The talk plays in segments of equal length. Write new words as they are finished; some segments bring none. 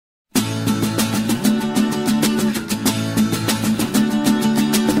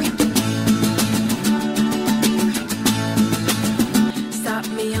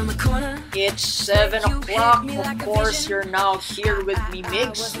It's 7 o'clock. Of course, you're now here with me,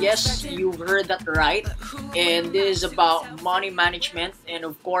 Migs. Yes, you heard that right. And this is about money management. And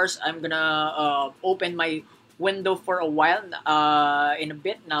of course, I'm gonna open my window for a while in a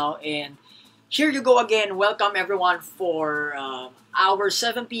bit now. And here you go again. Welcome everyone for our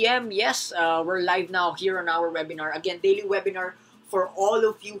 7 p.m. Yes, we're live now here on our webinar. Again, daily webinar for all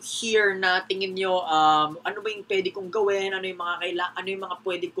of you here na tingin nyo, ano ba yung pwede kong gawin, ano yung mga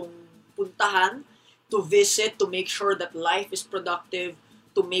pwede kong puntahan to visit, to make sure that life is productive,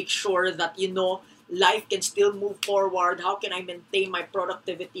 to make sure that, life can still move forward. How can I maintain my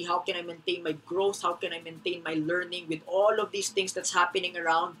productivity? How can I maintain my growth? How can I maintain my learning with all of these things that's happening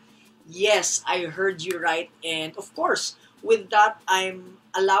around? Yes, I heard you right. And of course, with that, I'm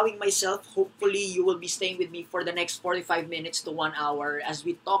allowing myself, hopefully you will be staying with me for the next 45 minutes to 1 hour as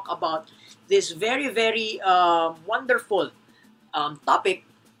we talk about this very, very wonderful topic,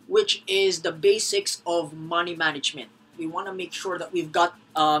 which is the basics of money management. We want to make sure that we've got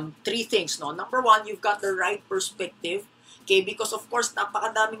three things. No? Number one, you've got the right perspective. Okay, because of course,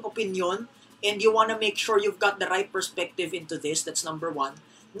 napakadaming opinion and you want to make sure you've got the right perspective into this. That's number one.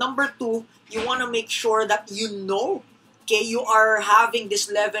 Number two, you want to make sure that okay, you are having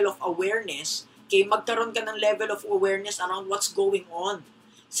this level of awareness. Okay, magkaroon ka ng level of awareness around what's going on.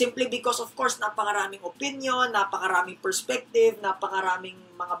 Simply because, of course, napakaraming opinion, napakaraming perspective, napakaraming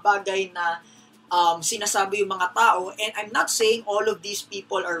mga bagay na sinasabi yung mga tao. And I'm not saying all of these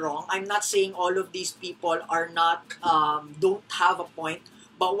people are wrong. I'm not saying all of these people are not, don't have a point.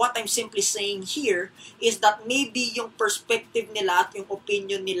 But what I'm simply saying here is that maybe yung perspective nila at yung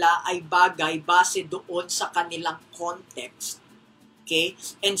opinion nila ay bagay base doon sa kanilang context. Okay?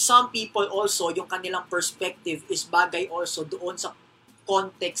 And some people also, yung kanilang perspective is bagay also doon sa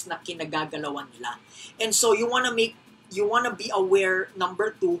context na kinagagalawan nila. And so you wanna be aware,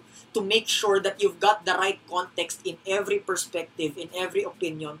 number two, to make sure that you've got the right context in every perspective, in every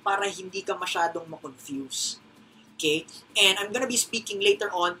opinion, para hindi ka masyadong ma-confuse. Okay? And I'm gonna be speaking later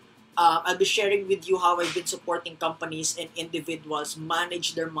on. I'll be sharing with you how I've been supporting companies and individuals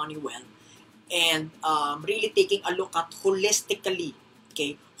manage their money well. And really taking a look at holistically,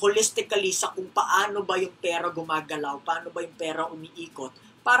 okay? Holistically sa kung paano ba yung pera gumagalaw, paano ba yung pera umiikot.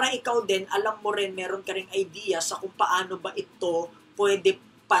 Para ikaw din, alam mo rin, meron ka ring idea sa kung paano ba ito pwede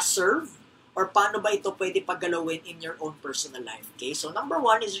pa-serve or paano ba ito pwede pagalawin in your own personal life. Okay? So number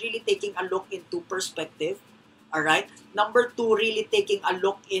one is really taking a look into perspective. Alright? Number two, really taking a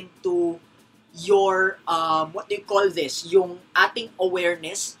look into your, what do you call this? Yung ating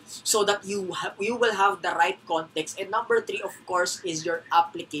awareness so that you will have the right context. And number three, of course, is your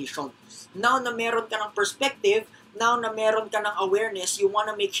application. Now na meron ka ng perspective, now na meron ka ng awareness, you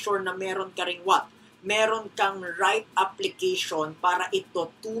wanna make sure na meron ka ring what? Meron kang right application para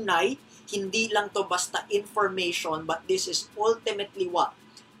ito tunay, hindi lang to basta information, but this is ultimately what?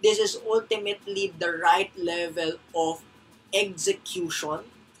 This is ultimately the right level of execution,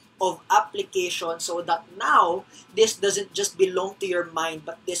 of application, so that now, this doesn't just belong to your mind,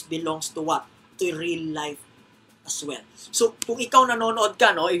 but this belongs to what? To real life as well. So, kung ikaw nanonood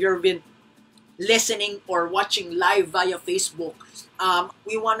ka, if you've been listening or watching live via Facebook,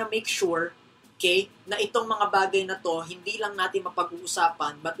 we wanna make sure, okay, na itong mga bagay na to, hindi lang natin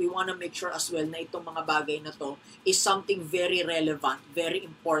mapag-uusapan, but we wanna make sure as well na itong mga bagay na to is something very relevant, very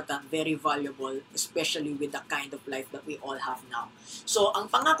important, very valuable, especially with the kind of life that we all have now. So,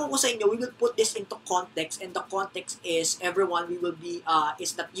 ang pangako ko sa inyo, we will put this into context, and the context is, everyone,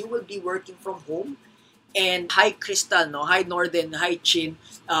 is that you will be working from home. And hi Crystal, hi Norden, hi Chin.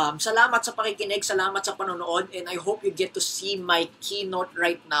 Salamat sa pakikinig, salamat sa panonood, and I hope you get to see my keynote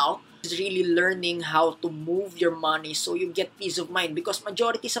right now. Is really learning how to move your money so you get peace of mind, because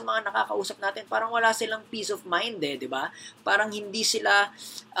majority sa mga nakakausap natin parang wala silang peace of mind di ba? Parang hindi sila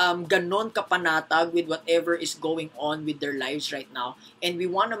ganon kapanatag with whatever is going on with their lives right now, and we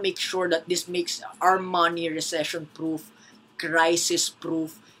want to make sure that this makes our money recession proof, crisis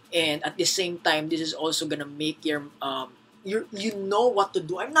proof, and at the same time this is also gonna make your you know what to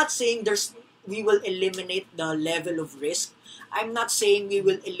do. I'm not saying we will eliminate the level of risk. I'm not saying we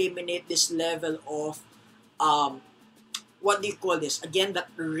will eliminate this level of, what do you call this? Again,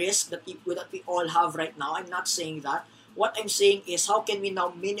 that risk that we all have right now. I'm not saying that. What I'm saying is, how can we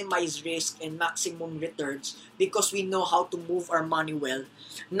now minimize risk and maximum returns because we know how to move our money well?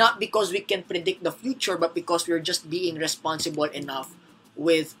 Not because we can predict the future, but because we're just being responsible enough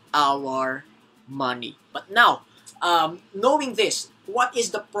with our money. But now, knowing this, what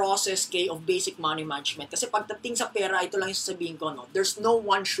is the process of basic money management? Kasi pagdating sa pera, ito lang yung sasabihin ko, there's no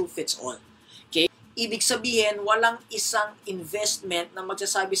one shoe fits all. Okay? Ibig sabihin, walang isang investment na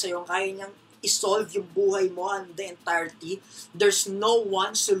magsasabi sa'yo kaya niyang isolve yung buhay mo and the entirety. There's no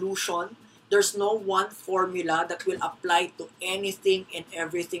one solution. There's no one formula that will apply to anything and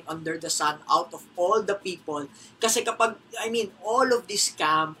everything under the sun out of all the people. Kasi kapag, all of this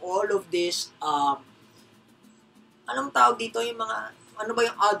scam, all of this, anong tawag dito, yung mga, ano ba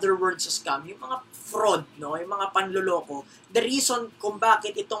yung other words sa scam? Yung mga fraud, no? Yung mga panloloko. The reason kung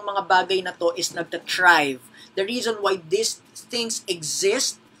bakit itong mga bagay na to is nagta-thrive, the reason why these things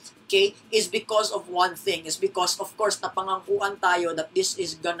exist, okay, is because of one thing. Is because, of course, napangangkuhan tayo that this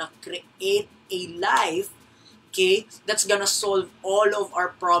is gonna create a life, okay, that's gonna solve all of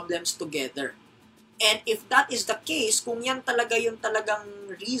our problems together. And if that is the case, kung yan talaga yung talagang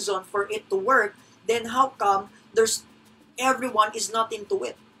reason for it to work, then how come everyone is not into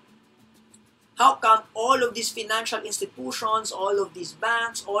it? How come all of these financial institutions, all of these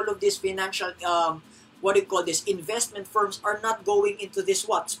banks, all of these financial investment firms are not going into this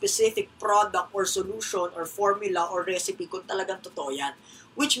specific product or solution or formula or recipe kung talagang totoo yan?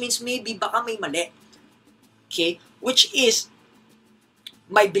 Which means maybe baka may mali. Okay? Which is,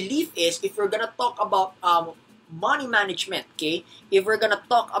 my belief is, if we're gonna talk about money management, okay? If we're gonna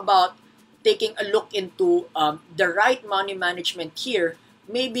talk about taking a look into the right money management here,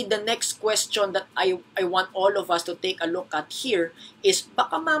 maybe the next question that I want all of us to take a look at here is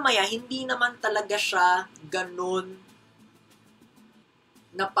baka mamaya hindi naman talaga siya ganun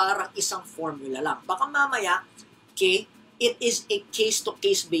na parang isang formula lang. Baka mamaya, okay, it is a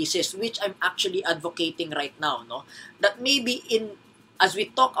case-to-case basis, which I'm actually advocating right now, no? That maybe as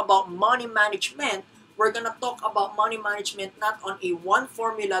we talk about money management, we're gonna talk about money management not on a one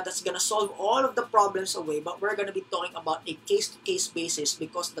formula that's gonna solve all of the problems away, but we're gonna be talking about a case-to-case basis,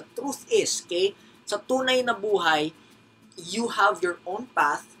 because the truth is, okay, sa tunay na buhay, you have your own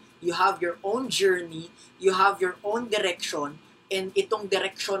path, you have your own journey, you have your own direction, and itong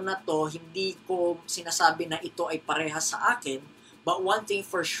direction na to, hindi ko sinasabi na ito ay parehas sa akin, but one thing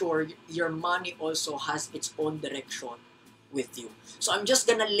for sure, your money also has its own direction with you. So I'm just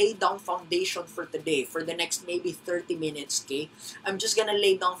gonna lay down foundation for today, for the next maybe 30 minutes, okay? I'm just gonna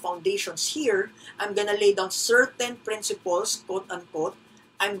lay down foundations here. I'm gonna lay down certain principles, quote unquote.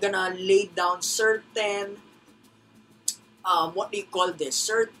 I'm gonna lay down certain,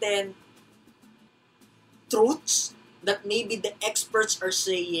 certain truths that maybe the experts are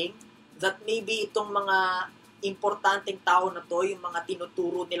saying, that maybe itong mga importanteng tao na to, yung mga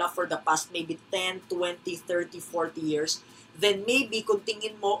tinuturo nila for the past maybe 10, 20, 30, 40 years, then maybe kung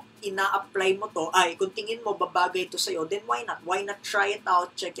tingin mo, ina-apply mo to, kung tingin mo babagay to sa'yo, then why not? Why not try it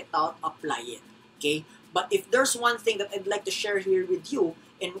out, check it out, apply it? Okay? But if there's one thing that I'd like to share here with you,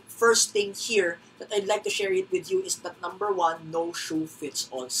 and first thing here that I'd like to share it with you is that number one, no shoe fits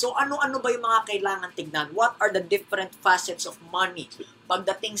all. So ano-ano ba yung mga kailangan tignan? What are the different facets of money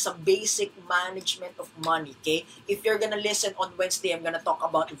pagdating sa basic management of money, okay? If you're gonna listen on Wednesday, I'm gonna talk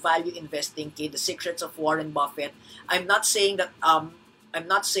about value investing, okay? The secrets of Warren Buffett. I'm not saying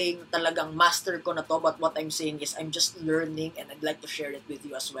talagang master ko na to, but what I'm saying is I'm just learning and I'd like to share it with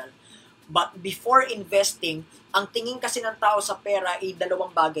you as well. But before investing, ang tingin kasi ng tao sa pera ay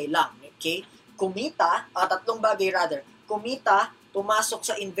dalawang bagay lang, okay? Tatlong bagay rather. Kumita, pumasok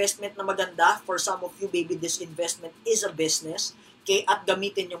sa investment na maganda. For some of you, maybe this investment is a business, okay? At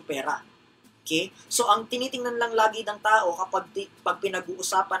gamitin yung pera. Okay? So, ang tinitingnan lang lagi ng tao pag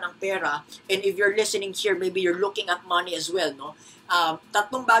pinag-uusapan ng pera, and if you're listening here, maybe you're looking at money as well, no?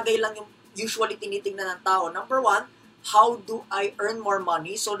 Tatlong bagay lang yung usually tinitingnan ng tao. Number one, how do I earn more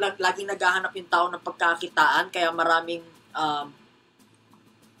money? So, laging naghahanap yung tao ng pagkakitaan, kaya maraming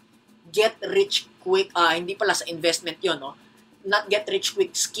get rich quick, hindi pala sa investment yon, no? Not get rich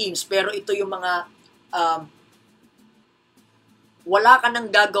quick schemes, pero ito yung mga wala ka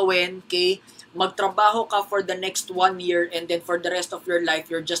nang gagawin, okay? Magtrabaho ka for the next 1 year, and then for the rest of your life,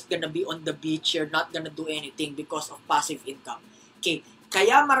 you're just gonna be on the beach, you're not gonna do anything because of passive income. Okay?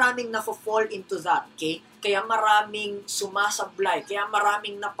 Kaya maraming nafo-fall into that, okay? Kaya maraming sumasablay, kaya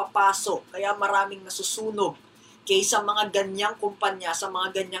maraming napapasok, kaya maraming nasusunog, okay, sa mga ganyang kumpanya, sa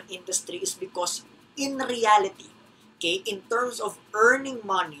mga ganyang industry is because in reality, okay, in terms of earning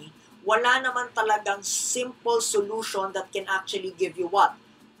money, wala naman talagang simple solution that can actually give you what?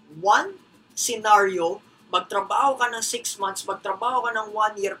 One scenario, magtrabaho ka ng 6 months, magtrabaho ka ng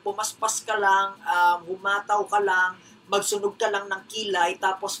 1 year, pumaspas ka lang, humataw ka lang, magsunog ka lang ng kilay,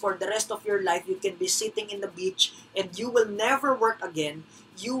 tapos for the rest of your life, you can be sitting in the beach and you will never work again.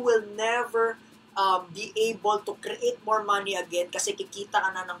 You will never be able to create more money again kasi kikita ka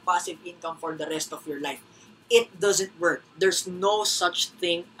na ng passive income for the rest of your life. It doesn't work. There's no such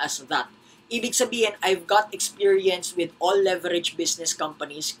thing as that. Ibig sabihin, I've got experience with all leverage business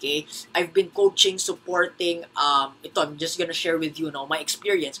companies, okay? I've been coaching, supporting, ito, I'm just gonna share with you now my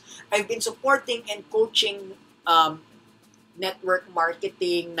experience. I've been supporting and coaching network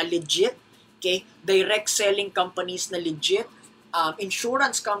marketing na legit, okay? Direct selling companies na legit,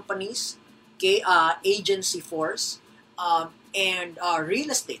 insurance companies, okay? Agency force, and real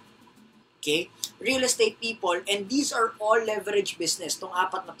estate. Okay? Real estate people, and these are all leverage business, tong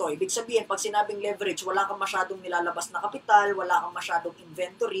apat na to. Ibig sabihin, pag sinabing leverage, wala kang masyadong nilalabas na kapital, wala kang masyadong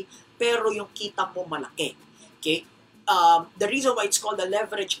inventory, pero yung kita mo malaki. Okay? The reason why it's called a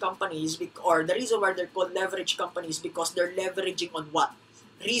leverage companies, or the reason why they're called leverage companies, because they're leveraging on what?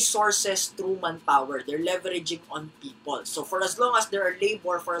 Resources through manpower. They're leveraging on people. So for as long as there are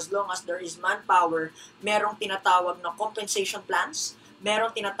labor, for as long as there is manpower, merong tinatawag na compensation plans,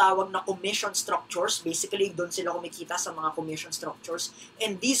 meron tinatawag na commission structures. Basically, doon sila kumikita sa mga commission structures.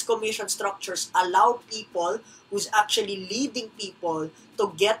 And these commission structures allow people who's actually leading people to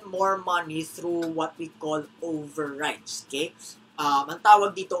get more money through what we call overrides. Okay? Ang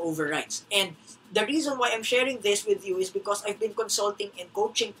tawag dito overrides. And the reason why I'm sharing this with you is because I've been consulting and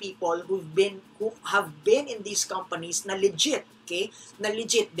coaching people who have been in these companies na legit. Okay? Na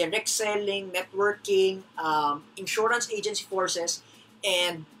legit. Direct selling, networking, insurance agency forces,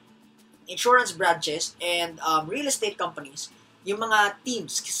 and insurance branches, and real estate companies, yung mga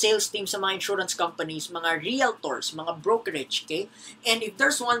teams, sales teams sa mga insurance companies, mga realtors, mga brokerage, okay? And if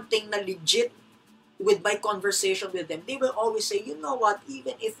there's one thing na legit with my conversation with them, they will always say, you know what,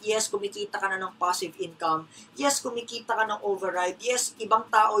 even if yes, kumikita ka na ng passive income, yes, kumikita ka ng override, yes, ibang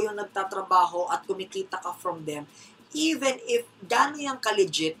tao yung nagtatrabaho at kumikita ka from them, even if gano'n yung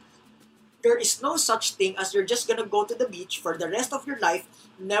ka-legit, there is no such thing as you're just gonna go to the beach for the rest of your life,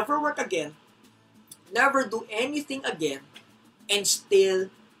 never work again, never do anything again, and still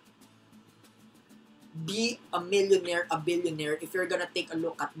be a millionaire, a billionaire. If you're gonna take a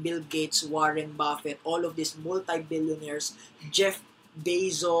look at Bill Gates, Warren Buffett, all of these multi-billionaires, Jeff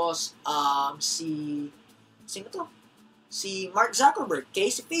Bezos, si Mark Zuckerberg,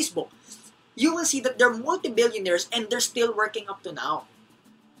 okay, si Facebook, you will see that they're multi-billionaires and they're still working up to now.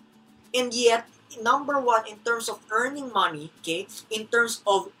 And yet, number one, in terms of earning money, okay, in terms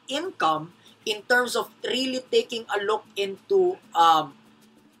of income, in terms of really taking a look into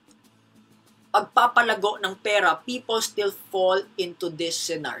pagpapalago ng pera, people still fall into this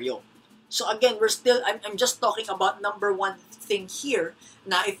scenario. So again, I'm just talking about number one thing here,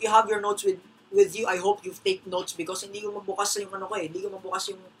 na if you have your notes with you, I hope you've taken notes because hindi ko mabukas yung hindi ko mabukas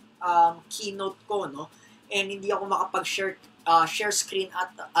yung keynote ko, no? And hindi ako makapag-share share screen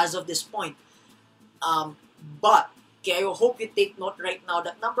as of this point. But, okay, I hope you take note right now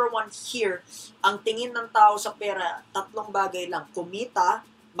that number one here, ang tingin ng tao sa pera, tatlong bagay lang. Kumita,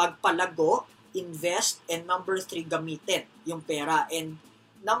 magpalago, invest, and number three, gamitin yung pera. And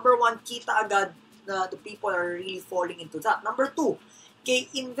number one, kita agad na the people are really falling into that. Number two,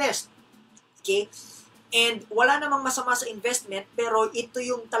 okay, invest. Okay? And wala namang masama sa investment, pero ito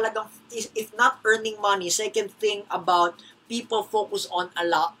yung talagang, if not earning money, second thing about people focus on a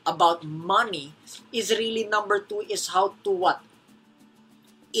lot about money is really number two is how to what?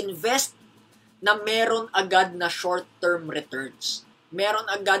 Invest na meron agad na short-term returns. Meron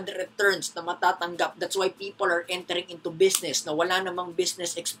agad returns na matatanggap. That's why people are entering into business na wala namang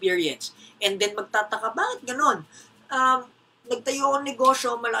business experience. And then magtataka, bakit ganon? Nagtayo akong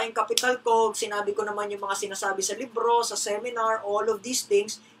negosyo, malaking kapital ko, sinabi ko naman yung mga sinasabi sa libro, sa seminar, all of these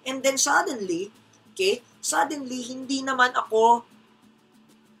things, and then suddenly, hindi naman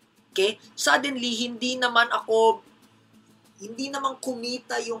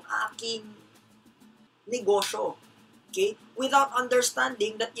kumita yung aking negosyo. Okay? Without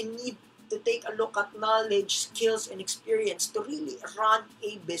understanding that you need to take a look at knowledge, skills, and experience to really run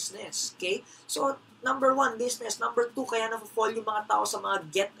a business. Okay? So, number one, business. Number two, kaya na-fall yung mga tao sa mga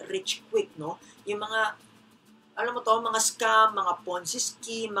get rich quick, no? Yung mga, alam mo to, mga scam, mga Ponzi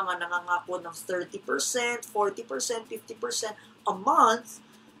scheme, mga nangangako ng 30%, 40%, 50% a month,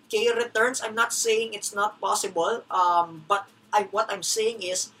 okay, returns. I'm not saying it's not possible, but what I'm saying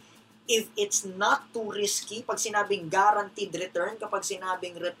is, if it's not too risky, pag sinabing guaranteed return, kapag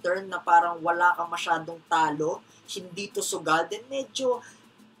sinabing return na parang wala kang masyadong talo, hindi to sugal, then medyo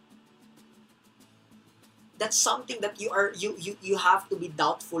that's something that you have to be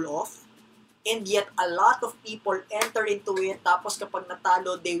doubtful of. And yet, a lot of people enter into it, tapos kapag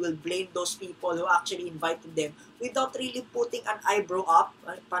natalo, they will blame those people who actually invited them without really putting an eyebrow up.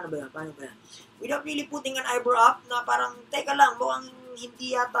 Paano ba yan? Without really putting an eyebrow up na parang, teka lang, mukhang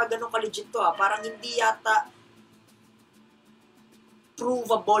hindi yata ganun ka-legit to. Parang hindi yata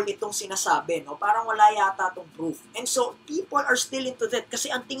provable itong sinasabi, no? Parang wala yata itong proof. And so, people are still into that kasi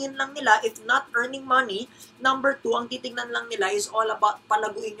ang tingin lang nila, if not earning money, number two, ang titignan lang nila is all about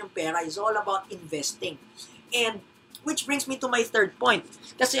palaguin yung pera, is all about investing. And which brings me to my third point.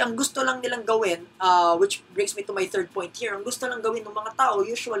 Kasi ang gusto lang nilang gawin, which brings me to my third point here, ang gusto lang gawin ng mga tao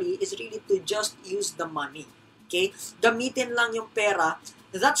usually is really to just use the money. Okay? Gamitin lang yung pera.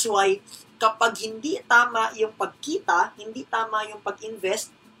 That's why, kapag hindi tama yung pagkita, hindi tama yung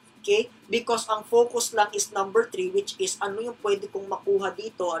pag-invest, okay? Because ang focus lang is number 3, which is ano yung pwede kong makuha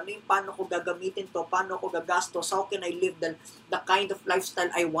dito, ano yung paano ko gagamitin to, paano ko gagastos, how can I live the kind of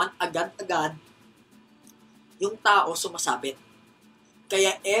lifestyle I want agad-agad, yung tao sumasabit.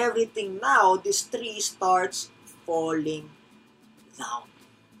 Kaya everything now, this tree starts falling down.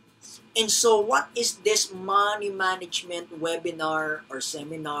 And so, what is this money management webinar or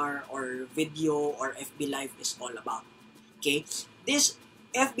seminar or video or FB Live is all about? Okay? This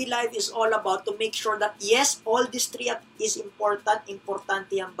FB Live is all about to make sure that, yes, all this three is important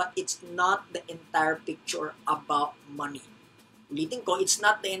yan, but it's not the entire picture about money. Ulitin ko, it's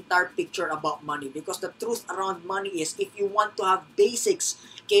not the entire picture about money because the truth around money is if you want to have basics,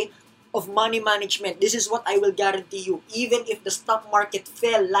 okay, of money management, this is what I will guarantee you. Even if the stock market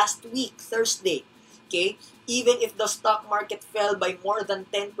fell last week, Thursday, okay? Even if the stock market fell by more than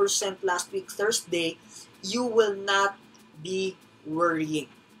 10% last week, Thursday, you will not be worrying,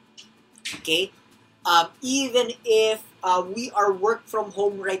 okay? Even if we are work from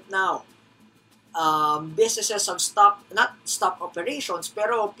home right now, businesses have not stopped operations,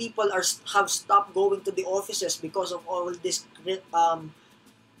 pero people have stopped going to the offices because of all this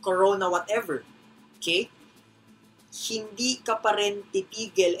corona whatever, okay? Hindi ka pa rin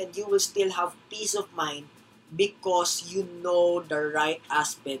titigil and you will still have peace of mind because you know the right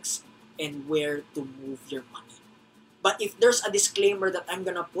aspects and where to move your money. But if there's a disclaimer that I'm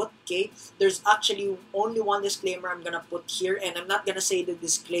gonna put, okay, there's actually only one disclaimer I'm gonna put here, and I'm not gonna say the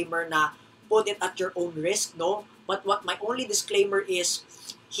disclaimer na put it at your own risk, no? But what my only disclaimer is,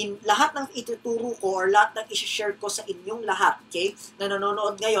 lahat ng ituturo ko or lahat ng isi-share ko sa inyong lahat, okay, na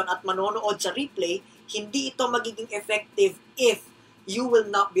nanonood ngayon at manonood sa replay, hindi ito magiging effective if you will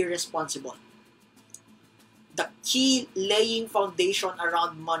not be responsible. The key laying foundation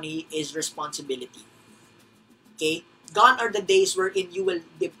around money is responsibility. Okay? Gone are the days wherein you will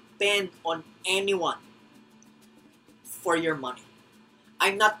depend on anyone for your money.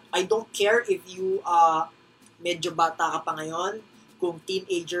 I don't care if you medyo bata ka pa ngayon, kung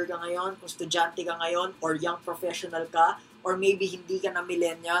teenager ka ngayon, kung estudyante ka ngayon, or young professional ka, or maybe hindi ka na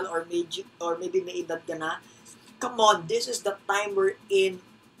millennial, or maybe may edad ka na. Come on, this is the time wherein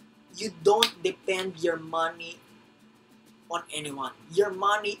you don't depend your money on anyone. Your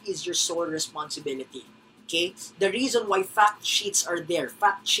money is your sole responsibility. Okay? The reason why fact sheets are there,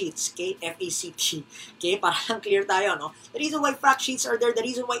 fact sheets, okay? F-A-C-T, okay? Para lang clear tayo, no? The reason why fact sheets are there, the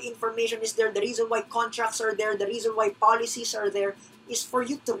reason why information is there, the reason why contracts are there, the reason why policies are there, is for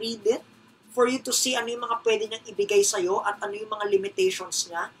you to read it, for you to see ano yung mga pwede niyang ibigay sa'yo at ano yung mga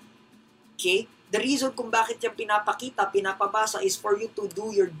limitations niya. Okay? The reason kung bakit niya pinapakita, pinapabasa is for you to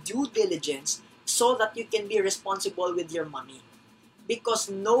do your due diligence so that you can be responsible with your money.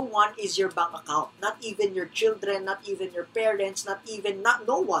 Because no one is your bank account. Not even your children, not even your parents,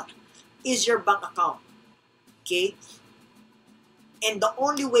 no one is your bank account. Okay? And the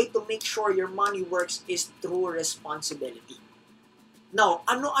only way to make sure your money works is through responsibility. Now,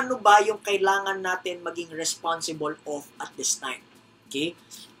 ano-ano ba yung kailangan natin maging responsible of at this time? Okay?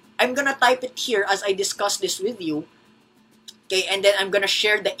 I'm gonna type it here as I discuss this with you. Okay, and then I'm gonna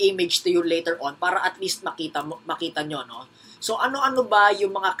share the image to you later on para at least makita nyo, no? So, ano-ano ba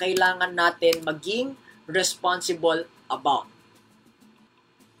yung mga kailangan natin maging responsible about?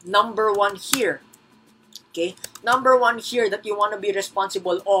 Number one here, okay? Number one here that you want to be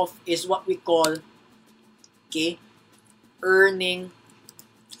responsible of is what we call, okay, earning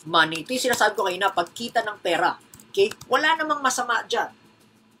money. Ito yung sinasabi ko kayo na pagkita ng pera. Okay? Wala namang masama dyan.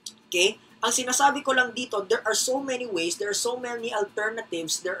 Okay? Ang sinasabi ko lang dito, there are so many ways, there are so many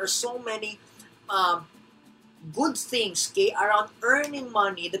alternatives, there are so many good things, okay, around earning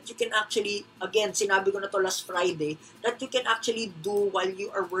money that you can actually, again, sinabi ko na to last Friday, that you can actually do while you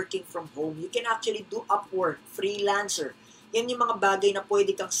are working from home. You can actually do Upwork, freelancer. Yan yung mga bagay na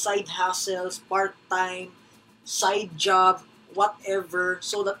pwede kang side hustles, part-time, side job, whatever,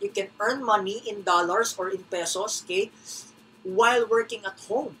 so that you can earn money in dollars or in pesos, okay, while working at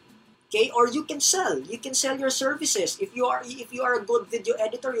home. Okay, or you can sell your services. If you are a good video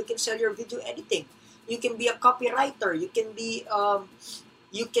editor, you can sell your video editing. You can be a copywriter. You can be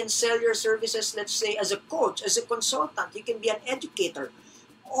You can sell your services, let's say, as a coach, as a consultant. You can be an educator.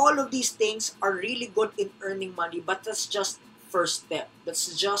 All of these things are really good in earning money, but that's just first step.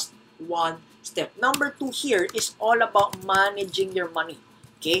 That's just one step. Number two here is all about managing your money.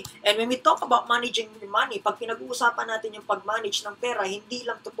 Okay? And when we talk about managing your money, pag pinag-uusapan natin yung pag-manage ng pera, hindi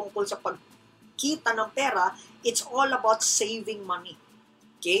lang ito tungkol sa pagkita ng pera, it's all about saving money.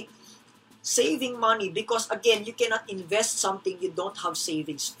 Okay? Saving money because, again, you cannot invest something you don't have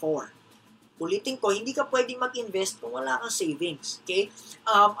savings for. Ulitin ko, hindi ka pwedeng mag-invest kung wala kang savings. Okay?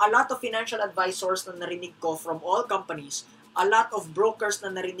 A lot of financial advisors na narinig ko from all companies, a lot of brokers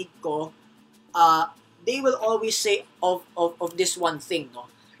na narinig ko, they will always say of this one thing. No?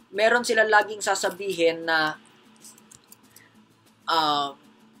 Meron sila laging sasabihin na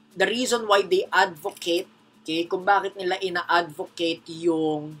the reason why they advocate, okay, kung bakit nila ina-advocate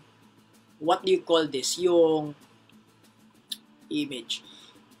yung what do you call this? Yung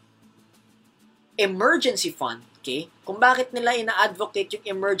emergency fund, okay? Kung bakit nila ina-advocate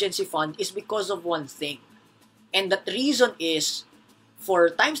yung emergency fund is because of one thing. And that reason is,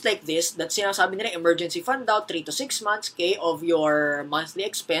 for times like this, that sinasabi nila emergency fund daw, 3 to 6 months, okay, of your monthly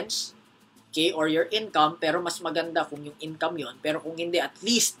expense, okay, or your income, pero mas maganda kung yung income yon, pero kung hindi, at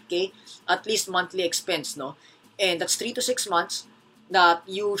least, okay, at least monthly expense, no? And that's 3 to 6 months that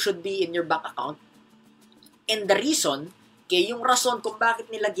you should be in your bank account. And the reason, okay, yung rason kung bakit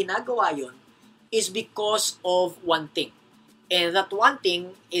nila ginagawa yon is because of one thing. And that one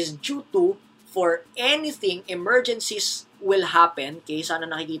thing is due to, for anything, emergencies will happen. Okay, sana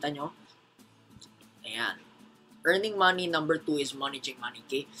nakikita nyo. Ayan. Earning money, number 2 is managing money.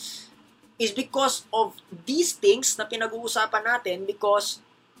 Okay, is because of these things na pinag-uusapan natin, because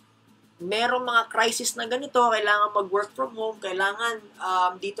merong mga crisis na ganito, kailangan mag-work from home, kailangan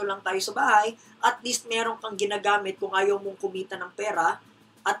dito lang tayo sa bahay, at least meron kang ginagamit kung ayaw mong kumita ng pera,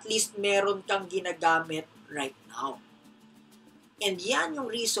 at least meron kang ginagamit right now. And yan yung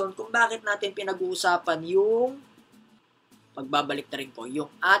reason kung bakit natin pinag-uusapan yung, pagbabalik na rin ko,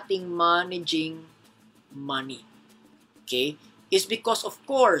 yung ating managing money. Okay? Is because, of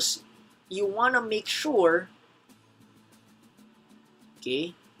course, you wanna make sure,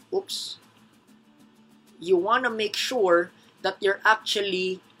 okay, you want to make sure that you're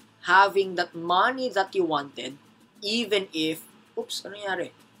actually having that money that you wanted, even if, ano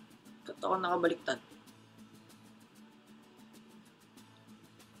nangyari? Ako nakabaliktad.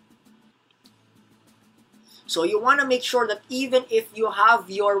 So, you want to make sure that even if you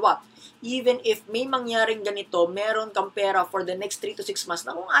have your what? Even if may mangyaring ganito, meron kang pera for the next 3 to 6 months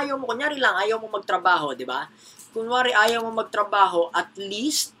na kung ayaw mo, kunyari lang, ayaw mo magtrabaho, di ba? Kunwari, ayaw mo magtrabaho, at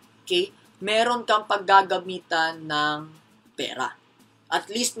least, okay, meron kang paggagamitan ng pera. At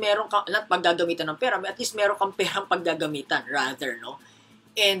least meron kang, not paggagamitan ng pera, at least meron kang perang paggagamitan, rather, no?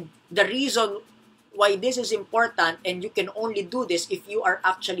 And the reason why this is important, and you can only do this if you are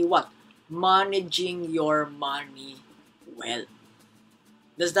actually what? Managing your money well.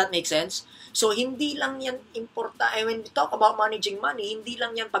 Does that make sense? So, hindi lang yan when we talk about managing money, hindi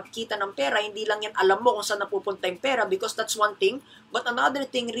lang yan pagkita ng pera, hindi lang yan alam mo kung saan napupunta yung pera, because that's one thing. But another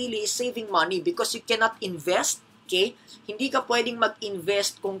thing really is saving money, because you cannot invest, okay? Hindi ka pwedeng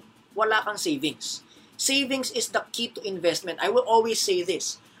mag-invest kung wala kang savings. Savings is the key to investment. I will always say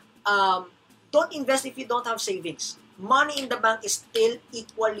this. Don't invest if you don't have savings. Money in the bank is still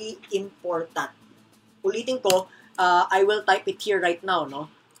equally important. Ulitin ko, I will type it here right now,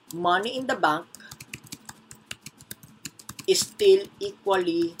 no? Money in the bank is still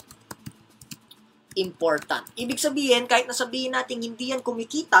equally important. Ibig sabihin, kahit nasabihin natin hindi yan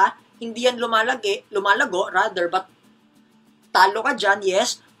kumikita, hindi yan lumalago, rather, but talo ka dyan,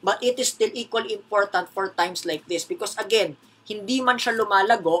 yes, but it is still equally important for times like this. Because again, hindi man siya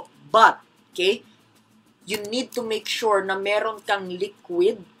lumalago, but, okay, you need to make sure na meron kang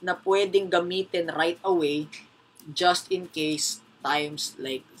liquid na pwedeng gamitin right away just in case times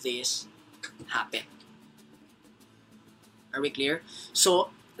like this happen. Are we clear?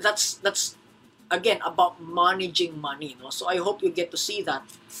 So, that's again about managing money, no? So, I hope you get to see that.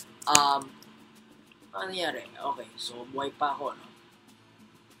 Ano nangyari? Okay, so buhay pa ako, no?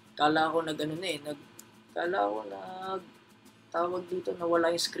 Kala ko tawag dito na wala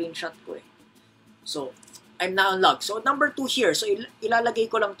yung screenshot ko eh. So, I'm now unlocked. So, number 2 here. So, ilalagay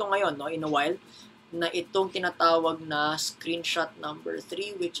ko lang to ngayon, no, in a while, na itong tinatawag na screenshot number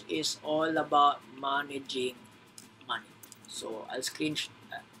 3, which is all about managing money. So, I'll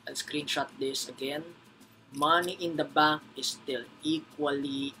screenshot this again. Money in the bank is still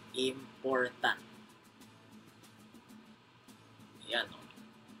equally important. Ayan, no?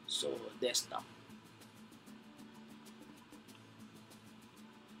 So, desktop.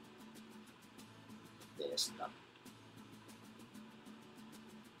 adjust that.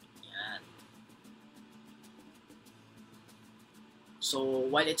 Yan. So,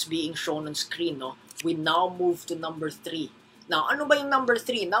 while it's being shown on screen, no, we now move to number 3. Now, ano ba yung number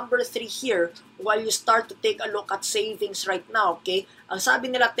 3? Number 3 here, while you start to take a look at savings right now, okay, ang sabi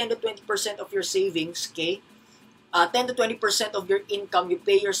nila 10 to 20% of your savings, okay, 10 to 20% of your income, you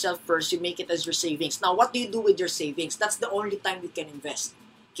pay yourself first, you make it as your savings. Now, what do you do with your savings? That's the only time you can invest.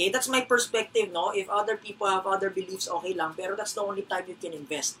 Okay, that's my perspective, no? If other people have other beliefs, okay lang, pero that's the only time you can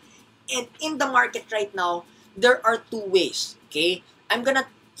invest. And in the market right now, there are 2 ways, okay? I'm gonna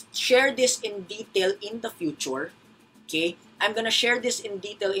share this in detail in the future, okay? I'm gonna share this in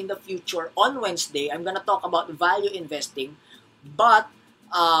detail in the future on Wednesday. I'm gonna talk about value investing, but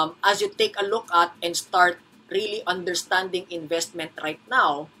as you take a look at and start really understanding investment right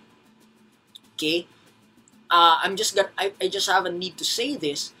now, okay, I just have a need to say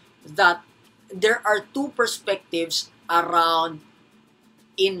this, that there are 2 perspectives around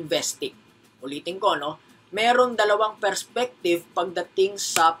investing. Ulitin ko, no? Merong 2 perspective pagdating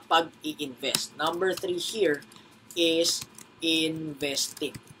sa pag-i-invest. Number 3 here is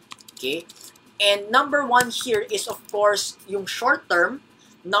investing. Okay? And number 1 here is, of course, yung short term.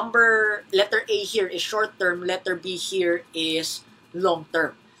 Letter A here is short term. Letter B here is long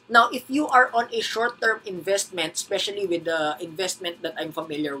term. Now, if you are on a short-term investment, especially with the investment that I'm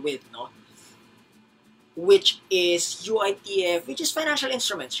familiar with, no, which is UITF, which is financial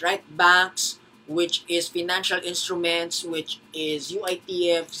instruments, right? Banks, which is financial instruments, which is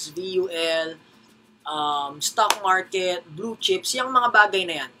UITFs, VUL, stock market, blue chips, yung mga bagay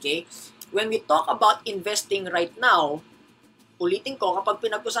na yan, okay? When we talk about investing right now, ulitin ko, kapag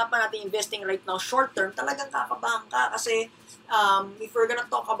pinag-usapan natin investing right now, short-term, talagang kakabahan ka kasi if we're gonna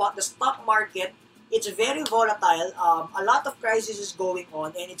talk about the stock market, it's very volatile. A lot of crisis is going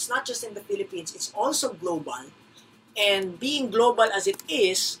on, and it's not just in the Philippines, it's also global. And being global as it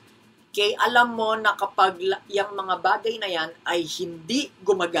is, okay, alam mo na kapag yung mga bagay na yan ay hindi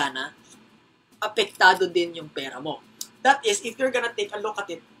gumagana, apektado din yung pera mo. That is, if you're gonna take a look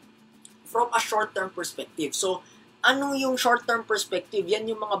at it from a short-term perspective. So, ano yung short-term perspective? Yan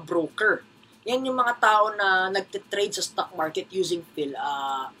yung mga broker. Yan yung mga tao na nagtitrade sa stock market using Phil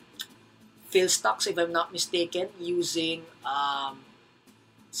stocks, if I'm not mistaken, using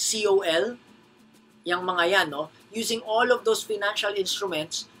COL, yung mga yan, no? Using all of those financial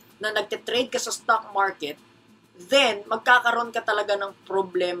instruments na nagtitrade ka sa stock market, then magkakaroon ka talaga ng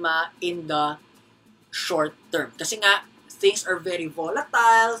problema in the short term. Kasi nga, things are very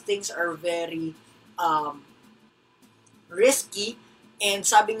volatile, things are very risky, and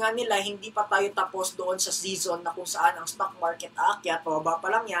sabi nga nila, hindi pa tayo tapos doon sa season na kung saan ang stock market aakyat, pababa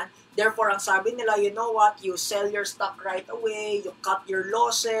pa lang yan. Therefore, ang sabi nila, you know what, you sell your stock right away, you cut your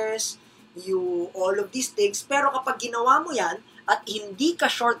losses, all of these things. Pero kapag ginawa mo yan, at hindi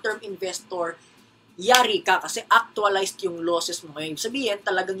ka short-term investor, yari ka kasi actualized yung losses mo. Ngayon, sabihin,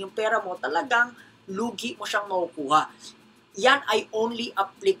 talagang yung pera mo, talagang lugi mo siyang makukuha. Yan ay only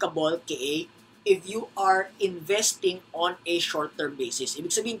applicable, KA, if you are investing on a short-term basis.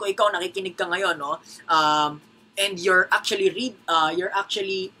 Ibig sabihin ko, ikaw nakikinig ka ngayon, no? And you're actually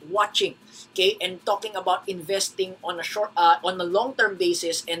watching, okay, and talking about investing on a long-term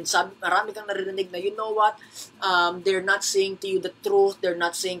basis, and marami kang naririnig na, you know what, they're not saying to you the truth, they're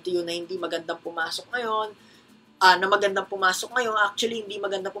not saying to you na hindi magandang pumasok ngayon, actually hindi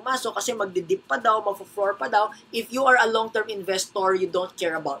magandang pumasok kasi magdidip pa daw, mag-floor pa daw. If you are a long-term investor, you don't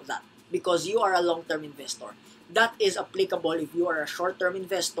care about that because you are a long-term investor. That is applicable if you are a short-term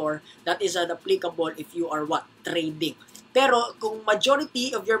investor. That is applicable if you are what? Trading. Pero kung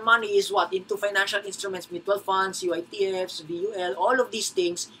majority of your money is what? Into financial instruments, mutual funds, UITFs, VUL, all of these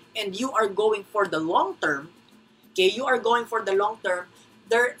things, and you are going for the long term, okay,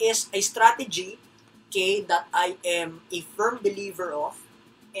 there is a strategy, okay, that I am a firm believer of,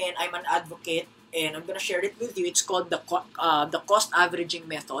 and I'm an advocate, and I'm gonna share it with you. It's called the cost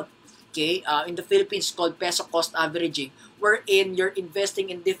averaging method. Okay, in the Philippines, it's called peso cost averaging, wherein you're investing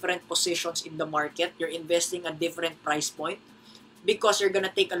in different positions in the market. You're investing at different price point because you're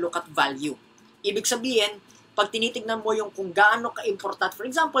gonna take a look at value. Ibig sabihin, pag tinitignan mo yung kung gaano ka-important, for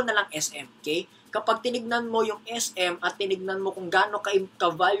example na lang SM, okay? Kapag tinignan mo yung SM at tinignan mo kung gaano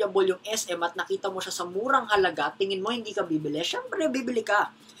ka-valuable yung SM at nakita mo siya sa murang halaga, tingin mo hindi ka bibili, syempre bibili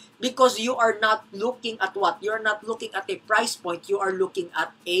ka. Because you are not looking at what? You're not looking at a price point, you are looking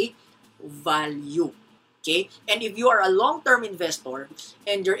at a value. Okay? And if you are a long-term investor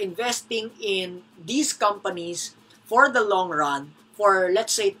and you're investing in these companies for the long run, for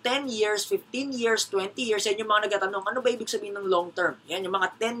let's say 10 years, 15 years, 20 years, yan yung mga nagtatanong, ano ba ibig sabihin ng long term? Yan yung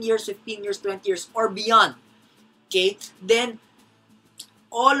mga 10 years, 15 years, 20 years, or beyond. Okay? Then,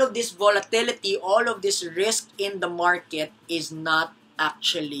 all of this volatility, all of this risk in the market is not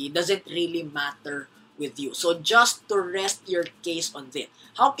actually, doesn't really matter with you. So just to rest your case on this,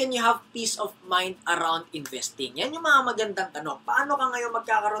 how can you have peace of mind around investing? Yan yung mga magandang tanong. Paano ka ngayon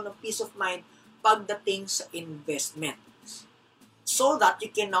magkakaroon ng peace of mind pagdating sa investment? So that you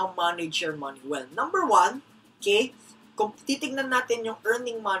can now manage your money well. Number one, okay, kung titignan natin yung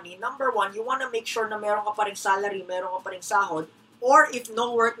earning money, number one, you wanna make sure na meron ka pa ring salary, meron ka pa ring sahod, or if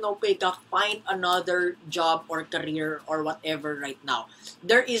no work, no pay ka, find another job or career or whatever right now.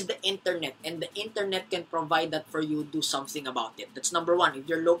 There is the internet, and the internet can provide that for you. Do something about it. That's number one, if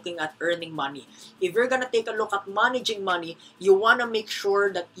you're looking at earning money. If you're gonna take a look at managing money, you wanna make sure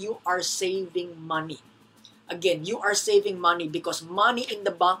that you are saving money. Again, you are saving money because money in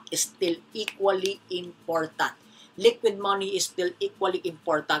the bank is still equally important. Liquid money is still equally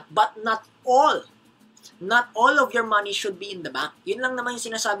important, but not all of your money should be in the bank. Yun lang naman yung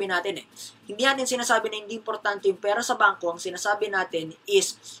sinasabi natin eh. Hindi natin sinasabi na hindi importante yung pera sa bangko. Ang sinasabi natin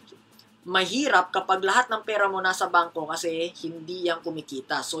is mahirap kapag lahat ng pera mo nasa bangko kasi hindi yan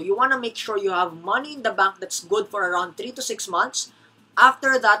kumikita. So you wanna make sure you have money in the bank that's good for around 3 to 6 months.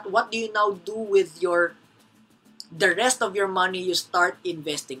 After that, what do you now do with the rest of your money? You start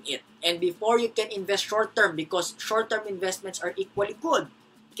investing it. And before you can invest short-term, because short-term investments are equally good.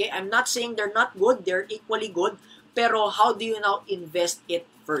 Okay, I'm not saying they're not good, they're equally good, pero how do you now invest it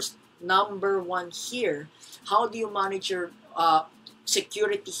first? Number one here, how do you manage your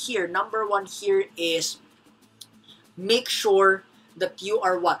security here? Number one here is make sure that you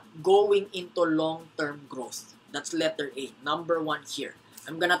are what? Going into long-term growth. That's letter A. Number one here.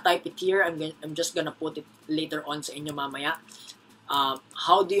 I'm gonna type it here. I'm just gonna put it later on sa inyo mamaya.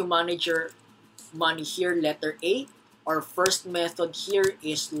 How do you manage your money here? Letter A. Our first method here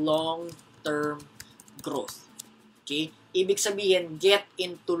is long-term growth. Okay? Ibig sabihin, get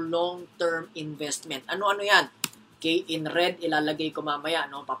into long-term investment. Ano-ano yan? Okay? In red, ilalagay ko mamaya.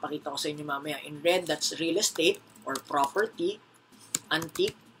 No? Papakita ko sa inyo mamaya. In red, that's real estate or property,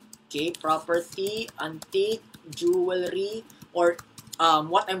 antique. Okay? Property, antique, jewelry, or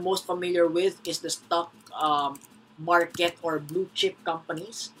what I'm most familiar with is the stock market or blue chip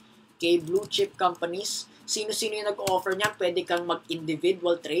companies. Okay? Blue chip companies. Sino-sino yung nag-offer niyan? Pwede kang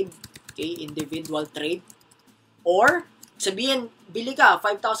mag-individual trade. Okay, individual trade. Or, sabihin, bili ka,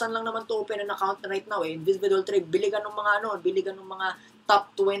 5,000 lang naman to open an account right now eh. Individual trade, bili ka ng mga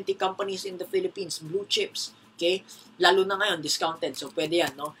top 20 companies in the Philippines, blue chips. Okay? Lalo na ngayon, discounted. So, pwede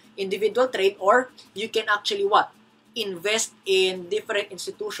yan, no? Individual trade, or you can actually what? Invest in different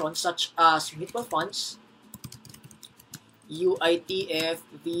institutions such as mutual funds, UITF,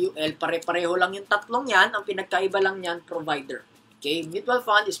 VUL, pare-pareho lang yung tatlong yan. Ang pinagkaiba lang yan, provider. Okay, mutual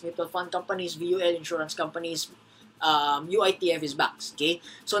fund is mutual fund companies, VUL, insurance companies, UITF is banks. Okay,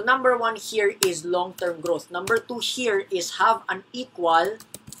 so number one here is long-term growth. Number two here is have an equal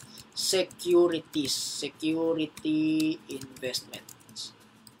security investments.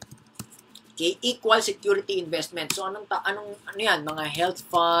 Okay, equal security investment. So ano yan? Mga health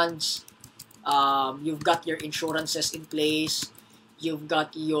funds, you've got your insurances in place, you've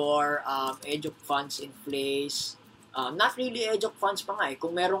got your edu funds in place. Not really edu funds pa nga eh.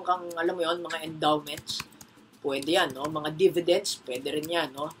 Kung meron kang, alam mo yun, mga endowments, pwede yan, no? Mga dividends, pwede rin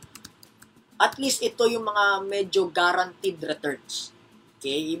yan, no? At least ito yung mga medyo guaranteed returns.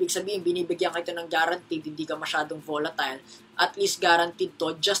 Okay? Ibig sabihin, binibigyan ka ito ng guaranteed, hindi ka masyadong volatile. At least guaranteed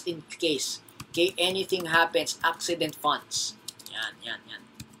to just in case. Okay? Anything happens, accident funds. Yan.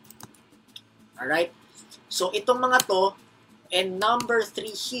 Alright? So, itong mga to, and number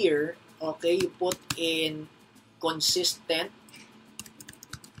 3 here, okay, you put in consistent,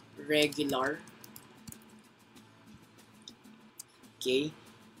 regular, okay,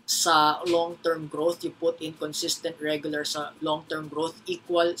 sa long-term growth, you put in consistent, regular sa long-term growth,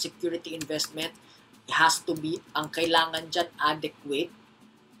 equal security investment, it has to be, ang kailangan dyan, adequate.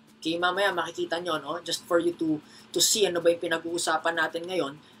 Okay, mamaya makikita nyo, no? Just for you to see ano ba yung pinag-uusapan natin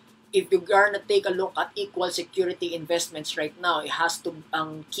ngayon. If you're gonna take a look at equal security investments right now, it has to,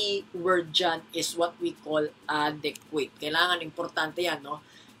 ang key word dyan is what we call adequate. Kailangan, importante yan, no?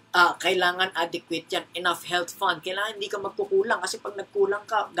 Kailangan adequate yan. Enough health fund. Kailangan hindi ka magkukulang kasi pag nagkulang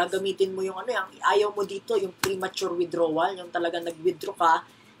ka, gagamitin mo yung ano yan. Ayaw mo dito, yung premature withdrawal, yung talaga nag-withdraw ka,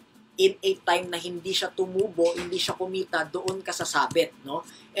 in a time na hindi siya tumubo, hindi siya kumita, doon ka sasabit, no?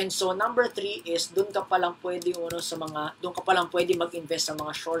 And so number 3 is doon ka pa lang pwede mag-invest sa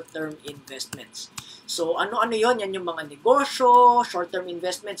mga short-term investments. So ano-ano 'yon? Yan yung mga negosyo, short-term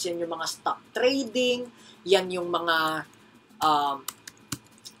investments, yan yung mga stock trading, yan yung mga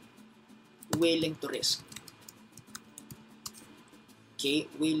willing to risk. Okay,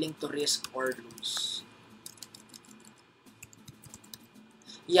 willing to risk or lose.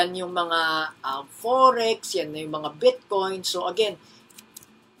 Yan yung mga forex, yan yung mga bitcoin. So again,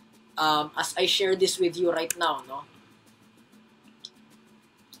 as I share this with you right now, no?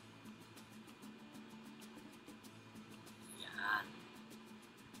 Yan.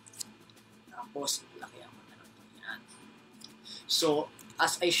 Tapos, laki ako na lang ito. Yan. So,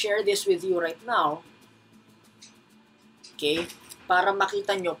 as I share this with you right now, okay, para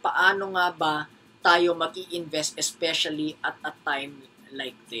makita nyo paano nga ba tayo mag-i-invest, especially at a time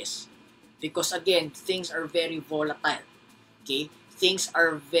like this. Because again, things are very volatile. Okay? Things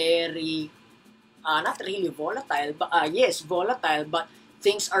are very, not really volatile, but yes, volatile, but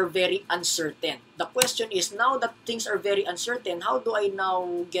things are very uncertain. The question is, now that things are very uncertain, how do I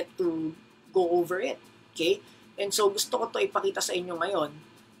now get to go over it? Okay? And so, gusto ko to ipakita sa inyo ngayon.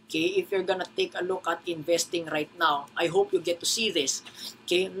 Okay? If you're gonna take a look at investing right now, I hope you get to see this.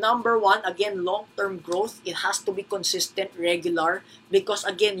 Okay? Number 1, again, long-term growth. It has to be consistent, regular, because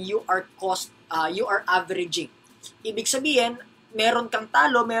again, you are averaging. Ibig sabihin, meron kang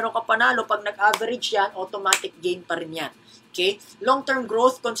talo, meron ka panalo. Pag nag-average yan, automatic gain pa rin yan. Okay? Long-term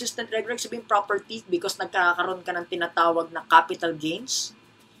growth, consistent, regular, sabihin property because nagkakaroon ka ng tinatawag na capital gains.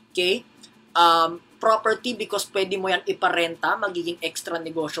 Okay? Property because pwede mo yan iparenta, magiging extra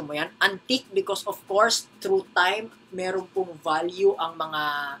negosyo mo yan. Antique because of course, through time, meron pong value ang mga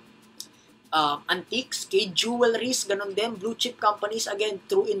antiques. Okay? Jewelries, ganun din. Blue chip companies, again,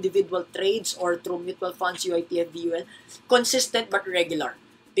 through individual trades or through mutual funds, UITF, VUL. Consistent but regular.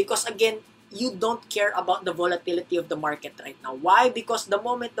 Because again, you don't care about the volatility of the market right now. Why? Because the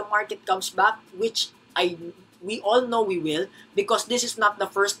moment the market comes back, which we all know we will, because this is not the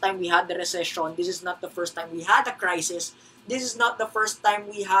first time we had the recession. This is not the first time we had a crisis. This is not the first time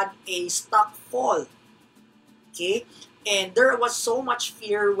we had a stock fall. Okay? And there was so much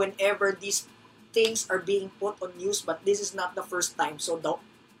fear whenever these things are being put on news, but this is not the first time. So the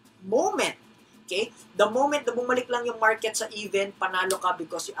moment na bumalik lang yung market sa even, panalo ka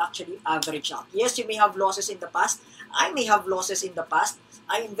because you actually average out. Yes, you may have losses in the past. I may have losses in the past.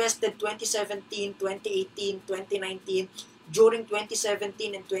 I invested 2017, 2018, 2019. During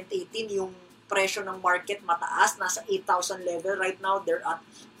 2017 and 2018, yung presyo ng market mataas, nasa 8,000 level. Right now, they're at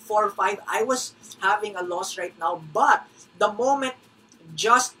 4, 5. I was having a loss right now, but the moment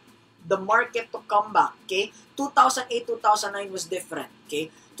just the market to come back, okay? 2008, 2009 was different,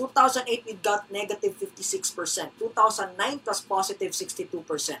 okay? 2008, we got negative 56%. 2009 plus positive 62%.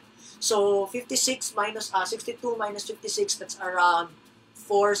 So, 62 minus 56, that's around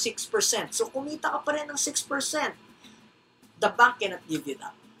 4-6%. So, kumita ka pa rin ng 6%. The bank cannot give you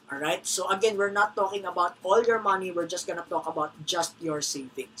that. Alright? So, again, we're not talking about all your money. We're just gonna talk about just your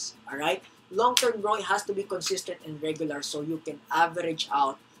savings. Alright? Long-term growth has to be consistent and regular so you can average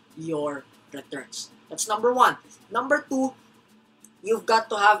out your returns. That's number 1. Number 2, you've got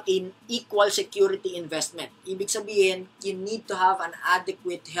to have an equal security investment. Ibig sabihin, you need to have an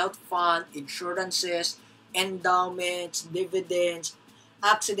adequate health fund, insurances, endowments, dividends,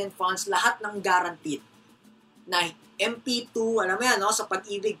 accident funds, lahat ng guaranteed. Na MP2, alam mo yan, no? Sa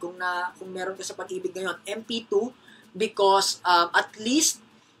pag-ibig, kung meron ka sa pag-ibig ngayon, MP2, because at least,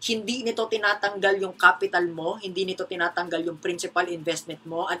 hindi nito tinatanggal yung capital mo, hindi nito tinatanggal yung principal investment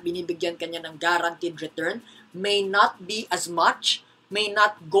mo, at binibigyan kanya ng guaranteed return. May not be as much, may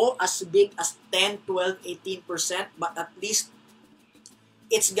not go as big as 10, 12, 18%, but at least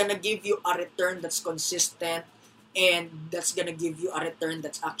it's gonna give you a return that's consistent and that's gonna give you a return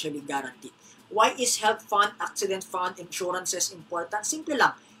that's actually guaranteed. Why is health fund, accident fund, insurances important? Simple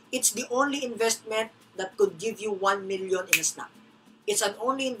lang. It's the only investment that could give you 1 million in a snap. It's an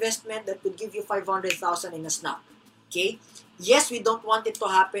only investment that could give you 500,000 in a snap. Okay? Yes, we don't want it to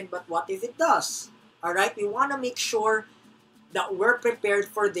happen, but what if it does? Alright? We want to make sure that we're prepared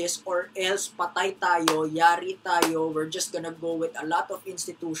for this or else patay tayo, yari tayo, we're just gonna go with a lot of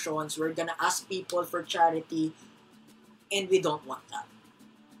institutions, we're gonna ask people for charity, and we don't want that.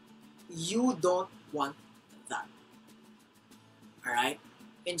 You don't want that. Alright?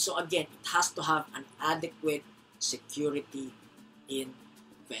 And so again, it has to have an adequate security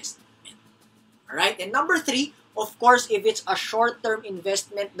investment. Alright? And number 3, of course, if it's a short-term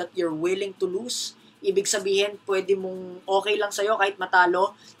investment that you're willing to lose, Ibig sabihin, pwede mong okay lang sa'yo kahit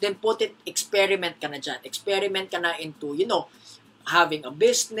matalo, then experiment ka na dyan. Experiment ka na into, having a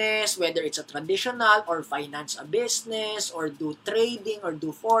business, whether it's a traditional or finance a business or do trading or do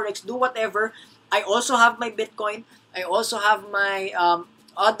forex, do whatever. I also have my Bitcoin. I also have my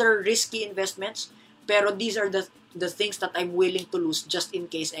other risky investments. Pero these are the things that I'm willing to lose just in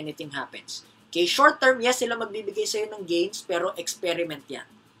case anything happens. Okay, short term, yes, sila magbibigay sa'yo ng gains, pero experiment yan.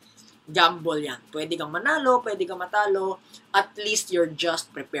 Gamble yan. Pwede kang manalo, pwede kang matalo. At least you're just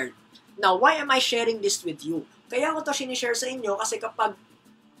prepared. Now, why am I sharing this with you? Kaya ko to sinishare sa inyo kasi kapag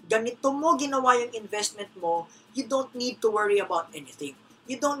ganito mo ginawa yung investment mo, you don't need to worry about anything.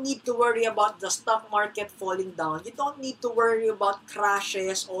 You don't need to worry about the stock market falling down. You don't need to worry about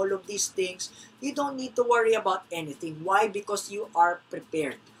crashes, all of these things. You don't need to worry about anything. Why? Because you are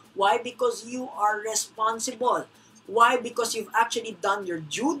prepared. Why? Because you are responsible. Why? Because you've actually done your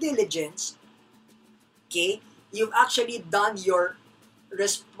due diligence. Okay? You've actually done your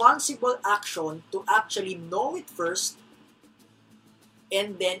responsible action to actually know it first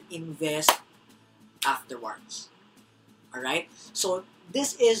and then invest afterwards. Alright? So,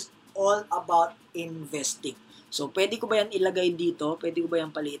 this is all about investing. So, pwede ko ba yan ilagay dito? Pwede ko ba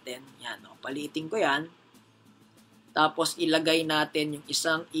yan palitin? Yan, o. Palitin ko yan. Tapos, ilagay natin yung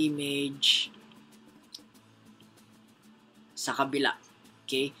isang image sa kabila.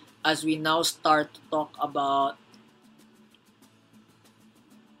 Okay? As we now start to talk about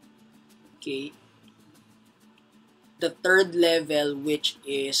the third level, which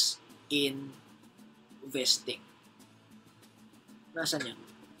is investing. Nasaan yan?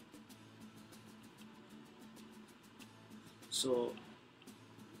 So,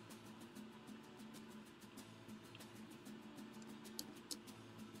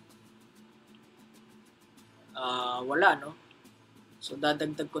 wala, no? So,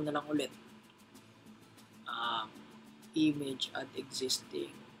 dadagdag ko na lang ulit. Image at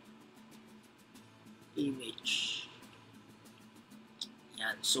existing image.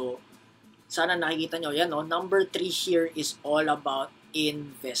 Yan. So, sana nakikita nyo. Yan, no? Number 3 here is all about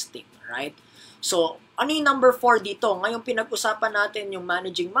investing. Right? So, ano yung number 4 dito? Ngayon pinag-usapan natin yung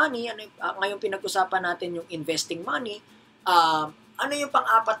managing money. Ngayon pinag-usapan natin yung investing money. Ano yung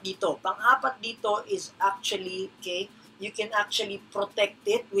pang-apat dito? Pang-apat dito is actually, okay, you can actually protect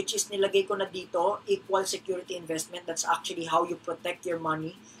it, which is nilagay ko na dito, equal security investment. That's actually how you protect your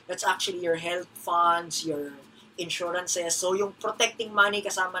money. That's actually your health funds, your insurances. So, yung protecting money,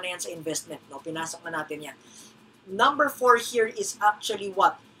 kasama na yan sa investment. No? Pinasok na natin yan. Number 4 here is actually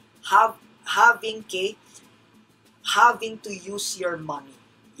what? Having to use your money.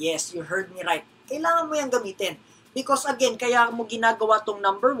 Yes, you heard me right. Kailangan mo yan gamitin. Because again, kaya mo ginagawa tong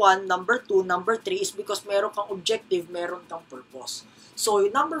number 1, number 2, number 3 is because meron kang objective, meron kang purpose. So,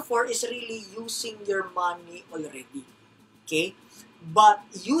 number 4 is really using your money already. Okay? But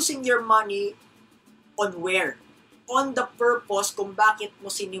using your money on where? On the purpose kung bakit mo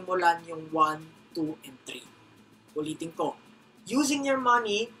sinimulan yung 1, 2, and 3. Ulitin ko. Using your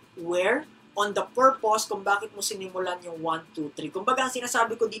money where? On the purpose kung bakit mo sinimulan yung 1, 2, 3. Kumbaga, ang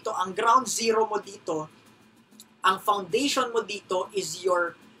sinasabi ko dito, ang ground zero mo dito, ang foundation mo dito is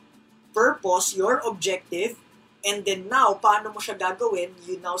your purpose, your objective, and then now, paano mo siya gagawin?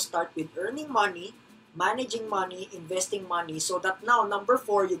 You now start with earning money, managing money, investing money, so that now, number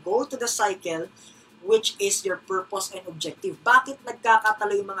 4, you go to the cycle, which is your purpose and objective. Bakit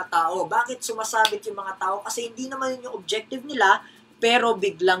nagkakatalo yung mga tao? Bakit sumasabit yung mga tao? Kasi hindi naman yun yung objective nila, pero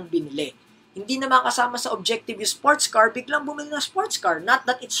biglang binili. Hindi naman kasama sa objective yung sports car, biglang bumili ng sports car. Not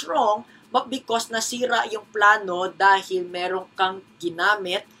that it's wrong, but because nasira yung plano dahil meron kang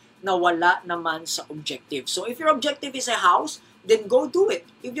ginamit na wala naman sa objective. So, if your objective is a house, then go do it.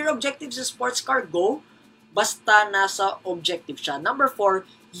 If your objective is a sports car, go. Basta nasa objective siya. Number 4,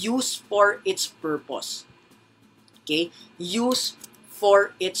 use for its purpose. Okay? Use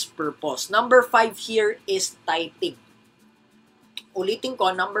for its purpose. Number 5 here is tithing. Ulitin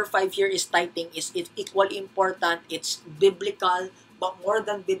ko, number 5 here is tithing. It's equally important. It's biblical. But more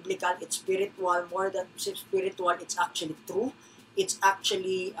than biblical, it's spiritual. More than spiritual, it's actually true. It's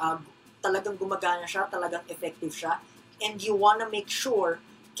actually talagang gumagana siya, talagang effective siya. And you wanna make sure,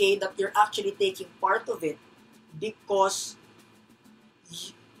 okay, that you're actually taking part of it because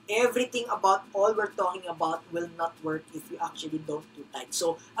everything about all we're talking about will not work if you actually don't do tithe.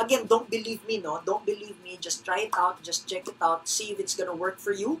 So, again, don't believe me, no? Don't believe me. Just try it out. Just check it out. See if it's gonna work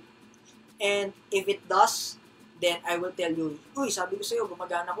for you. And if it does, then I will tell you, uy, sabi ko sa'yo,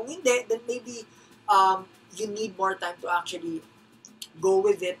 gumagana. Kung hindi, then maybe you need more time to actually go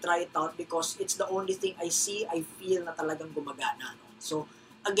with it, try it out, because it's the only thing I see, I feel na talagang gumagana. No? So,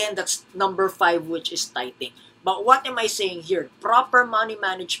 Again, that's number 5, which is tithing. But what am I saying here? Proper money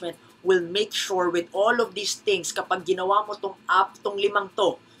management will make sure with all of these things, kapag ginawa mo tong limang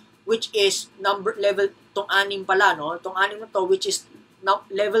to, which is tong 6 pala, no? Tong 6 na to, which is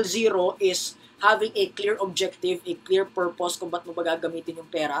level 0 is having a clear objective, a clear purpose kung ba't mo ba gagamitin yung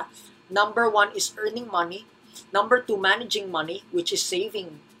pera. Number 1 is earning money. Number 2, managing money, which is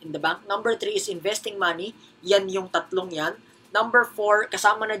saving in the bank. Number 3 is investing money. Yan yung tatlong yan. Number 4,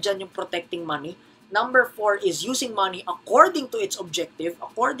 kasama na dyan yung protecting money. Number 4 is using money according to its objective,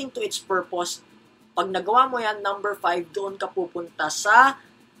 according to its purpose. Pag nagawa mo yan, number 5, doon ka pupunta sa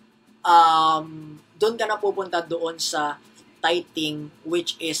doon sa tithing,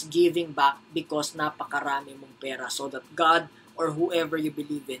 which is giving back because napakarami mong pera, so that God or whoever you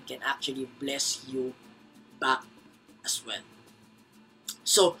believe in can actually bless you back as well.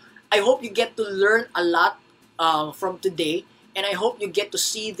 So, I hope you get to learn a lot from today, and I hope you get to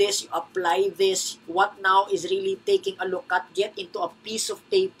see this, you apply this. What now is really taking a look at, get into a piece of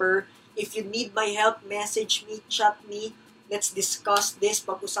paper. If you need my help, message me, chat me. Let's discuss this.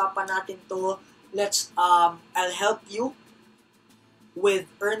 Pag-usapan natin to. I'll help you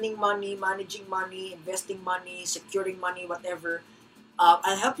with earning money, managing money, investing money, securing money, whatever.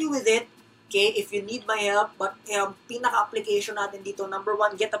 I'll help you with it. Okay, if you need my help, but pinaka-application natin dito, number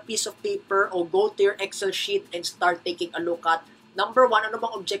 1, get a piece of paper or go to your Excel sheet and start taking a look at, number 1, ano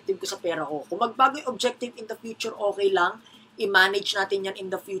bang objective ko sa pera ko? Kung magbago yung objective in the future, okay lang. I-manage natin yan in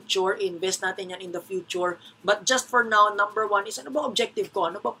the future, invest natin yan in the future. But just for now, number 1 is, ano bang objective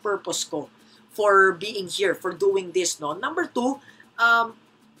ko? Ano bang purpose ko for being here, for doing this, no? Number 2,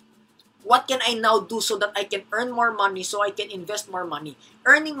 what can I now do so that I can earn more money, so I can invest more money?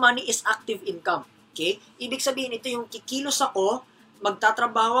 Earning money is active income. Okay? Ibig sabihin, ito yung kikilos ako,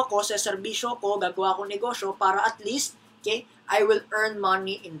 magtatrabaho ako, sa serbisyo ko, gagawa ko negosyo para at least, okay, I will earn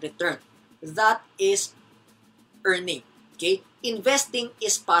money in return. That is earning. Okay? Investing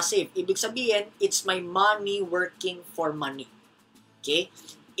is passive. Ibig sabihin, it's my money working for money. Okay?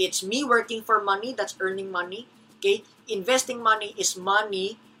 It's me working for money, that's earning money. Okay? Investing money is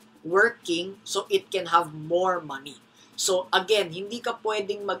money working so it can have more money. So again, hindi ka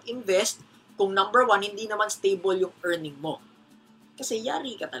pwedeng mag-invest kung number 1, hindi naman stable yung earning mo. Kasi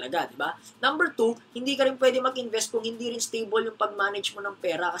yari ka talaga, di ba? Number 2, hindi ka rin pwede mag-invest kung hindi rin stable yung pag-manage mo ng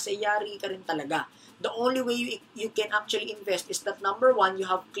pera kasi yari ka rin talaga. The only way you can actually invest is that number 1, you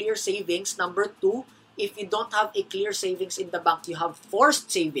have clear savings. Number 2, if you don't have a clear savings in the bank, you have forced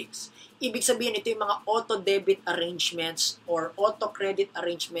savings. Ibig sabihin, ito yung mga auto-debit arrangements or auto-credit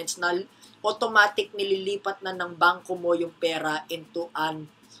arrangements na automatic nililipat na ng bangko mo yung pera into an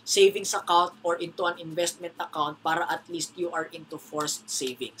savings account or into an investment account para at least you are into forced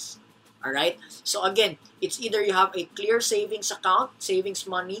savings. Alright? So again, it's either you have a clear savings account, savings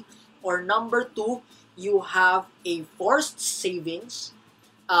money, or number 2, you have a forced savings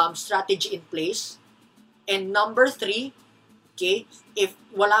strategy in place. And number 3, okay, if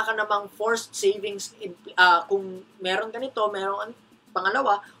wala ka namang forced savings, kung meron ganito, meron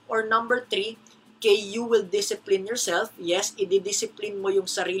pangalawa, or number 3, okay, you will discipline yourself. Yes, i-discipline mo yung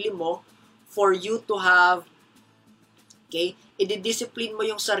sarili mo for you to have, okay, i-discipline mo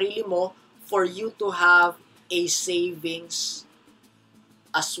yung sarili mo for you to have a savings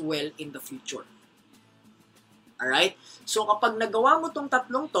as well in the future. Alright? So, kapag nagawa mo tong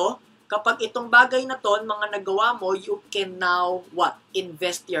tatlong to, kapag itong bagay na to, mga nagawa mo, you can now, what?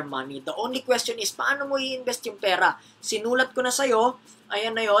 Invest your money. The only question is, paano mo i-invest yung pera? Sinulat ko na sa'yo.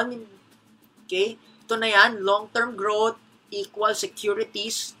 Ayan na yon. Okay? Ito na yan. Long-term growth equal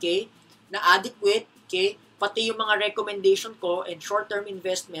securities. Okay? Na adequate. Okay? Pati yung mga recommendation ko and short-term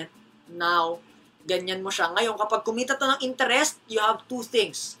investment. Now, ganyan mo siya. Ngayon, kapag kumita to ng interest, you have 2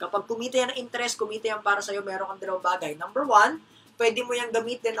 things. Kapag kumita yan ng interest, kumita yan para sa'yo, meron kang dalawang bagay. Number 1, pwede mo yung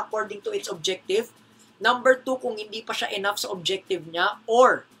gamitin according to its objective. Number 2, kung hindi pa siya enough sa objective niya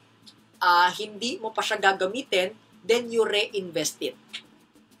or hindi mo pa siya gagamitin, then you reinvest it.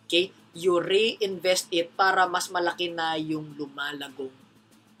 Okay? You reinvest it para mas malaki na yung lumalagong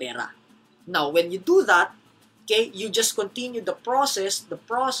pera. Now, when you do that, okay, you just continue the process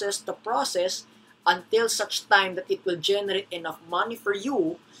until such time that it will generate enough money for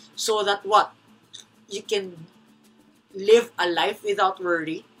you so that what? You can live a life without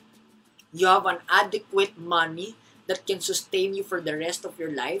worry. You have an adequate money that can sustain you for the rest of your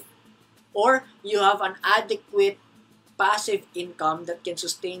life. Or you have an adequate passive income that can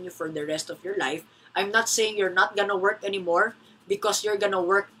sustain you for the rest of your life. I'm not saying you're not gonna work anymore because you're gonna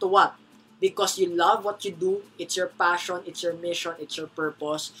work to what? Because you love what you do. It's your passion, it's your mission, it's your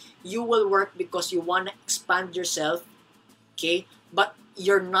purpose. You will work because you wanna expand yourself. Okay? But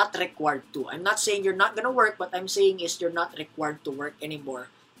you're not required to. I'm not saying you're not gonna work, but I'm saying is you're not required to work anymore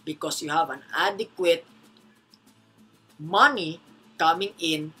because you have an adequate money coming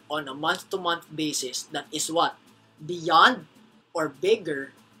in on a month-to-month basis that is what? Beyond or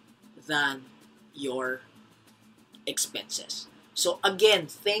bigger than your expenses. So again,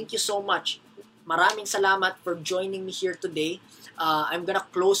 thank you so much. Maraming salamat for joining me here today. I'm gonna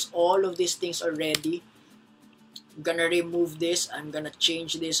close all of these things already. I'm gonna remove this. I'm gonna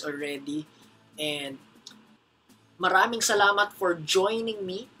change this already. And maraming salamat for joining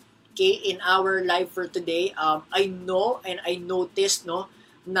me, okay, in our live for today. I know and I noticed, no,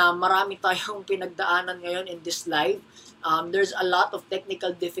 na marami tayong pinagdaanan ngayon in this live. There's a lot of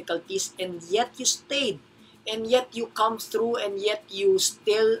technical difficulties and yet you stayed. And yet you come through and yet you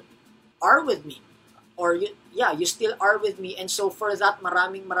still are with me. Or you still are with me. And so for that,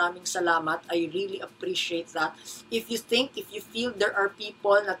 maraming salamat. I really appreciate that. If you feel there are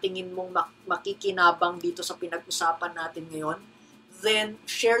people na tingin mong makikinabang dito sa pinag-usapan natin ngayon, then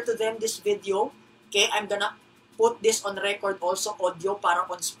share to them this video. Okay, I'm gonna put this on record also, audio, para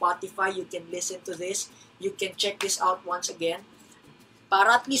on Spotify. You can listen to this. You can check this out once again.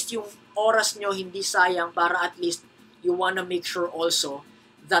 Para at least yung oras nyo hindi sayang, para at least you wanna make sure also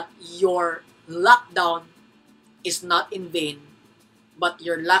that your lockdown is not in vain, but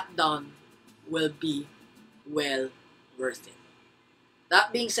your lockdown will be well worth it.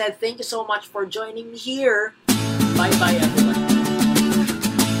 That being said, thank you so much for joining me here. Bye-bye, everyone.